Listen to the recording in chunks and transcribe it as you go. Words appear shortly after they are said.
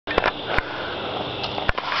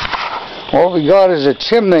What we got is a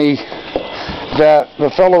chimney that the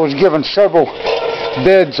fellow was given several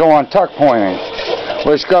bids on tuck pointing.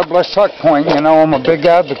 Which, God bless tuck point, you know, I'm a big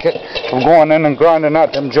advocate of going in and grinding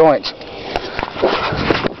out them joints.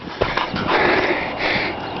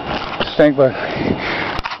 Stink, but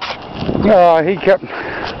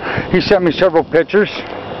he sent me several pictures.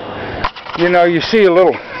 You know, you see a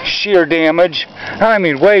little shear damage. I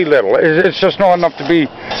mean, way little. It's just not enough to be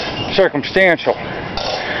circumstantial.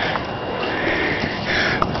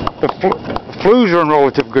 The flues are in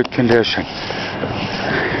relative good condition.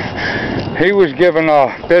 He was given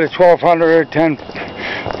a bid of $1,200,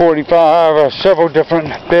 $1,045, several different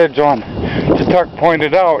bids on to tuck point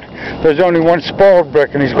it out. There's only one spoiled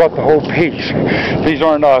brick, and he's got the whole piece. These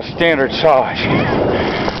aren't standard size.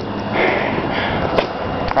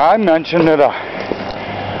 I mentioned that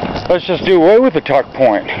let's just do away with the tuck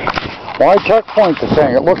point. Why tuck point the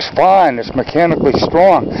thing? It looks fine. It's mechanically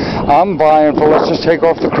strong. I'm buying for let's just take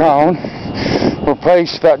off the crown,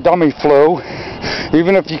 replace that dummy flue.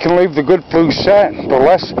 Even if you can leave the good flue set, the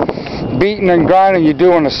less beating and grinding you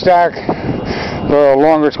do on the stack, the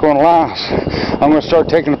longer it's going to last. I'm going to start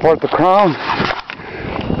taking apart the crown.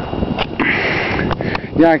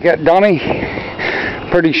 Yank that dummy,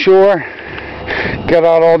 pretty sure. Get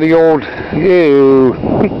out all the old, ew.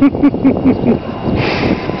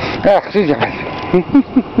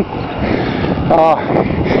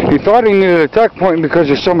 He thought he needed a tuck point because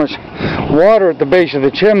there's so much water at the base of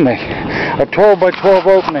the chimney. A 12 by 12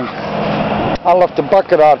 opening. I left the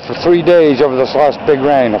bucket out for 3 days over this last big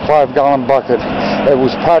rain, a 5-gallon bucket. It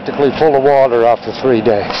was practically full of water after 3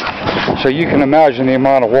 days. So you can imagine the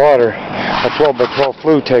amount of water a 12 by 12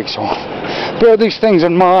 flue takes on. Bear these things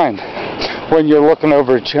in mind when you're looking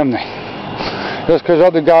over a chimney. Just because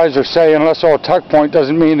other guys are saying let's all tuck point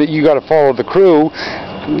doesn't mean that you got to follow the crew.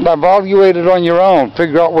 Evaluate it on your own.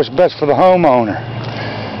 Figure out what's best for the homeowner.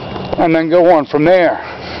 And then go on from there.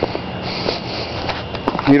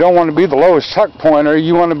 You don't want to be the lowest tuck pointer.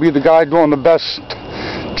 You want to be the guy doing the best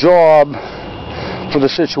job for the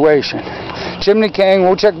situation. Chimney King,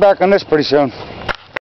 we'll check back on this pretty soon.